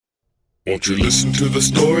Won't you listen to the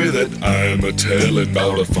story that I'm a-tellin'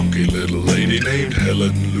 about a funky little lady named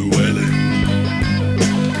Helen Llewellyn,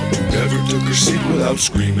 who never took her seat without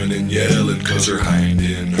screaming and yelling, 'cause her hind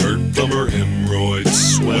end hurt from her hemorrhoid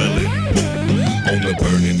swelling. On the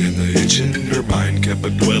burning and the itching, her mind kept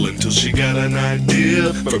a-dwelling till she got an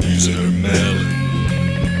idea from using her melon.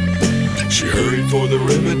 She hurried for the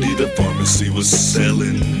remedy the pharmacy was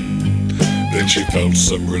selling. Then she felt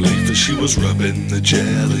some relief as she was rubbing the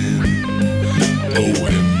gel in. Oh,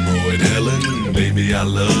 Hemorrhoid Helen, baby, I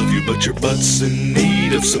love you, but your butt's in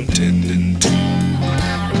need of some tending to.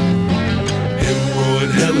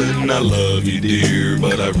 Hemorrhoid Helen, I love you, dear,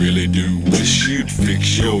 but I really do wish you'd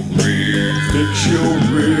fix your rear. Fix your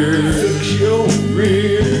rear, fix your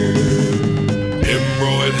rear.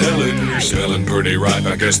 Hemorrhoid Helen, you're smelling pretty ripe.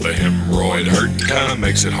 I guess the hemorrhoid hurt kinda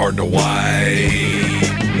makes it hard to wipe.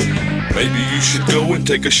 Maybe you should go and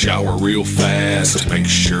take a shower real fast. Make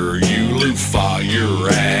sure you loofah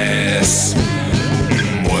your ass.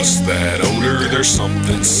 What's that odor? There's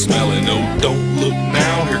something smelling. Oh, don't look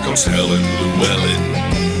now, here comes Helen Llewellyn.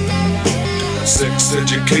 Sex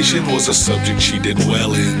education was a subject she did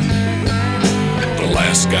well in. The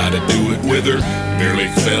last guy to do it with her nearly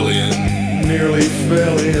fell in. Nearly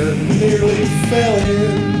fell in, nearly fell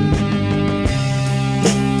in.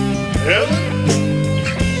 Helen?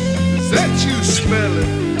 That you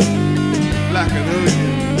smelling like an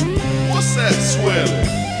onion? What's that swelling?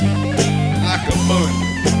 Like a bunion?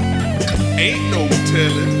 Ain't no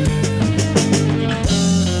telling.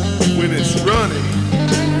 When it's running,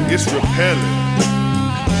 it's repelling.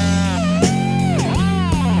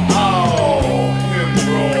 Oh,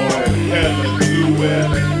 Hemorrhoid Helen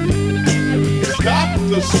Llewellyn, stop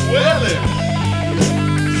the swelling.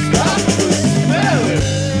 Stop the smelling.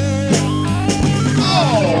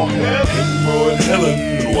 Oh, Hemorrhoid Helen,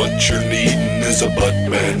 what you're needin' is a butt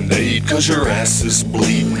band-aid, 'cause your ass is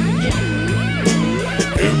bleeding.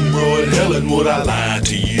 Hemorrhoid Helen, would I lie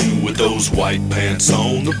to you? With those white pants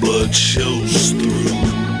on, the blood shows through.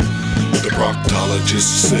 The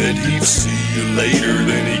proctologist said he'd see you later,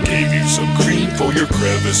 then he gave you some cream for your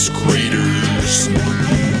crevice craters.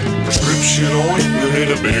 Prescription ointment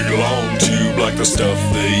in a big long tube, like the stuff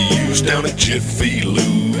they use down at Jiffy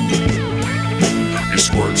Lube. You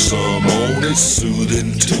squirt some on, it's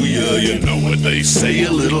soothing to ya. You know what they say, a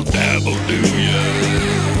little dab will do ya.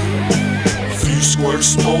 A few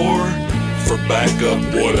squirts more for backup,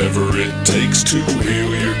 whatever it takes to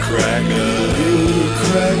heal your cracker.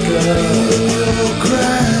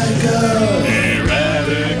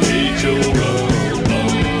 Eradicate your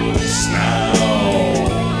bugs now.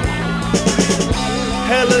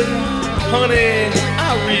 Helen, honey,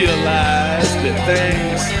 I realize that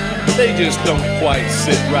things, they just don't quite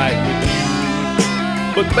sit right with you.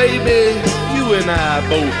 But baby, you and I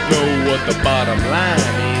both know what the bottom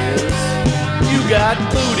line is. You got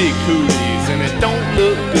booty cooties and it don't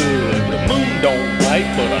look good. The moon don't light,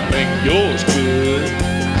 but I think yours could.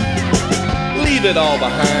 Leave it all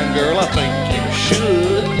behind, girl, I think you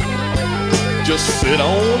should. Just sit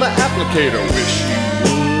on the applicator, wish you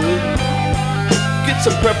would. Get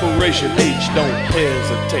some preparation, H, don't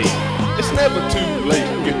hesitate. It's never too late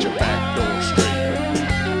to get your back door straight.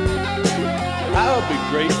 I'll be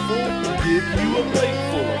grateful to give you a plate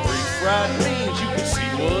full of refried beans. You can see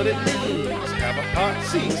what it means. Have a hot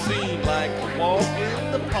seat seem like a walk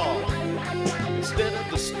in the park. Instead of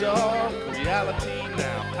the stark reality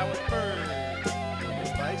now, how it burns.